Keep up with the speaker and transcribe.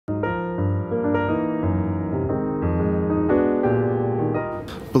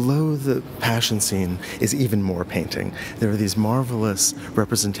the Passion scene is even more painting. There are these marvelous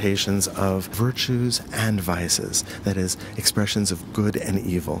representations of virtues and vices, that is, expressions of good and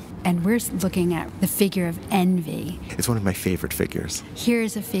evil. And we're looking at the figure of envy. It's one of my favorite figures.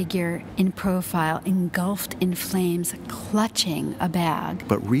 Here's a figure in profile, engulfed in flames, clutching a bag.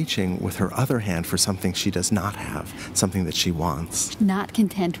 But reaching with her other hand for something she does not have, something that she wants. Not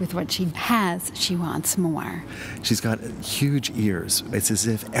content with what she has, she wants more. She's got huge ears. It's as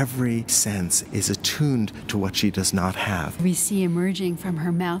if every sense is attuned to what she does not have. We see emerging from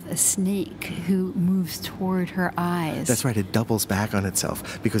her mouth a snake who moves toward her eyes. That's right, it doubles back on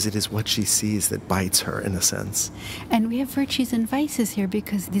itself because it is what she sees that bites her, in a sense. And we have virtues and vices here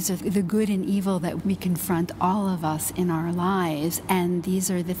because these are the good and evil that we confront, all of us, in our lives. And these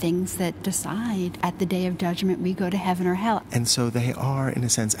are the things that decide at the day of judgment we go to heaven or hell. And so they are, in a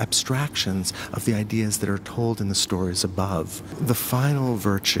sense, abstractions of the ideas that are told in the stories above. The final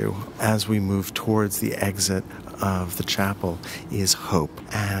virtue, as we move towards the exit of the chapel, is hope.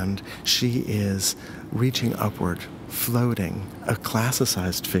 And she is reaching upward, floating, a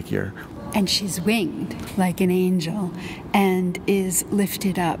classicized figure. And she's winged like an angel and is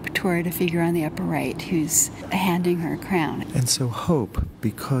lifted up toward a figure on the upper right who's handing her a crown. And so hope,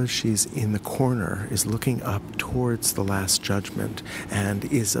 because she's in the corner, is looking up towards the Last Judgment and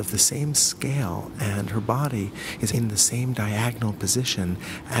is of the same scale, and her body is in the same diagonal position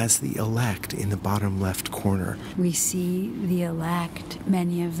as the elect in the bottom left corner. We see the elect,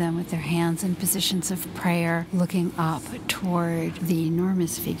 many of them with their hands in positions of prayer, looking up toward the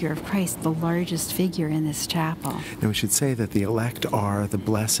enormous figure of Christ, the largest figure in this chapel. Now we should say that the elect are the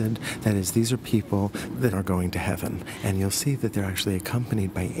blessed, that is, these are people that are going to heaven. And you'll see that they're actually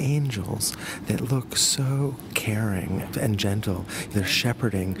accompanied by angels that look so caring and gentle. They're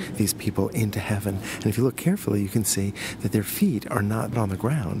shepherding these people into heaven. And if you look carefully, you can see that their feet are not on the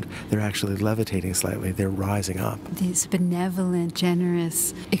ground. They're actually levitating slightly. They're rising up. These benevolent,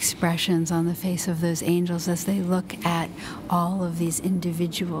 generous expressions on the face of those angels as they look at all of these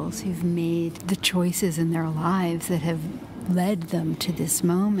individuals who've made the choices in their lives that have led them to this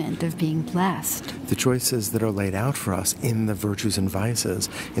moment of being blessed. The choices that are laid out for us in the virtues and vices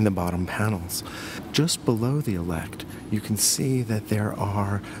in the bottom panels. Just below the elect, you can see that there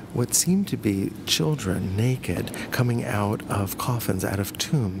are what seem to be children naked coming out of coffins, out of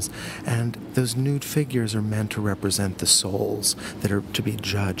tombs. And those nude figures are meant to represent the souls that are to be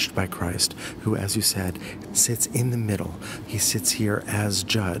judged by Christ, who, as you said, sits in the middle. He sits here as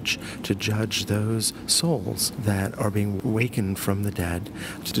judge to judge those souls that are being awakened from the dead,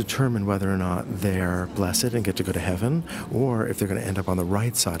 to determine whether or not they're blessed and get to go to heaven, or if they're going to end up on the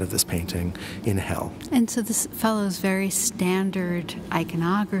right side of this painting in hell. And so this follows very standard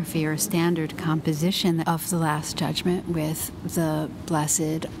iconography or standard composition of the Last Judgment, with the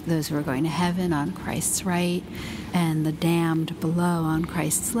blessed, those who are going to heaven, on Christ's right, and the damned below on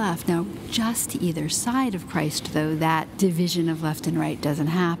Christ's left. Now, just to either side of Christ, though, that division of left and right doesn't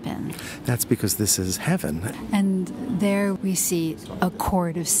happen. That's because this is heaven. And there we see a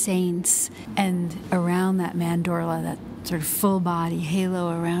court of saints, and around that mandorla, that sort of full-body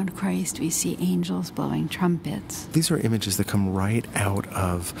halo around Christ, we see angels blowing trumpets. These are images that come right out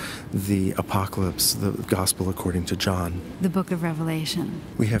of the Apocalypse, the Gospel according to John. The book of Revelation.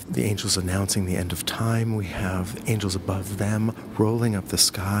 We have the angels announcing the end of time. We have angels above them rolling up the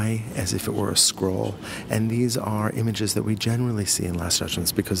sky as if it were a scroll. And these are images that we generally see in Last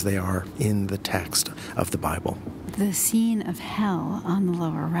Judgments because they are in the text of the Bible. The scene of hell on the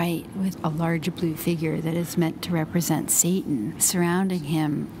lower right, with a large blue figure that is meant to represent Satan. Surrounding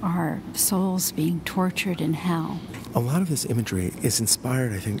him are souls being tortured in hell. A lot of this imagery is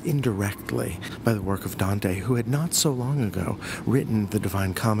inspired, I think, indirectly by the work of Dante, who had not so long ago written the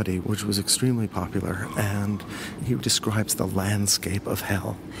Divine Comedy, which was extremely popular, and he describes the landscape of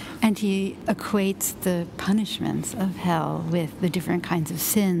hell. And he equates the punishments of hell with the different kinds of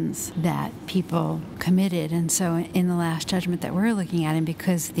sins that people committed. And so in the Last Judgment that we're looking at, and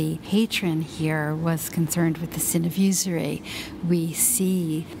because the patron here was concerned with the sin of usury, we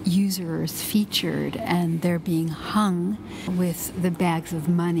see usurers featured, and they're being hung with the bags of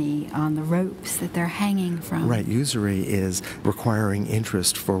money on the ropes that they're hanging from. Right, usury is requiring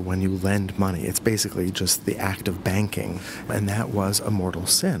interest for when you lend money. It's basically just the act of banking, and that was a mortal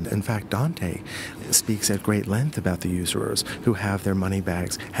sin. In fact, Dante speaks at great length about the usurers who have their money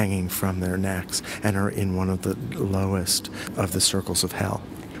bags hanging from their necks and are in one of the lowest of the circles of hell.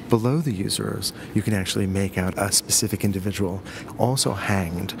 Below the usurers, you can actually make out a specific individual also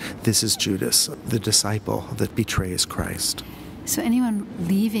hanged. This is Judas, the disciple that betrays Christ. So anyone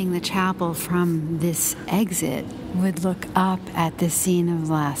leaving the chapel from this exit would look up at the scene of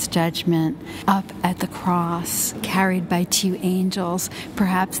Last Judgment, up at the cross, carried by two angels,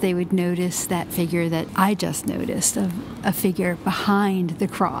 perhaps they would notice that figure that I just noticed, of a figure behind the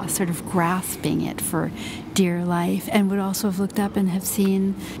cross, sort of grasping it for dear life, and would also have looked up and have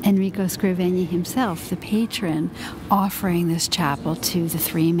seen Enrico Scrovegni himself, the patron, offering this chapel to the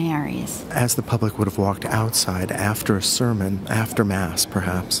three Marys. As the public would have walked outside after a sermon, after Mass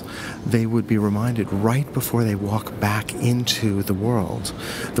perhaps, they would be reminded right before they walk back into the world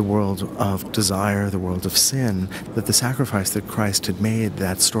of desire, the world of sin, that the sacrifice that Christ had made,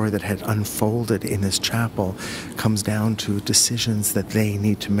 that story that had unfolded in this chapel, comes down to decisions that they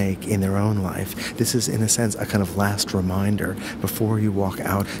need to make in their own life. This is, in a sense, a kind of last reminder before you walk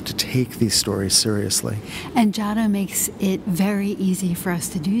out to take these stories seriously. And Giotto makes it very easy for us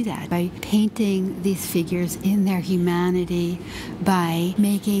to do that by painting these figures in their humanity, by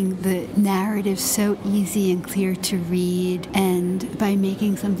making the narrative so easy and clear to read, and by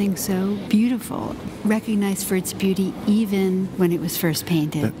making something so beautiful, recognized for its beauty even when it was first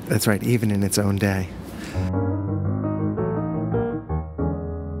painted. That's right, even in its own day.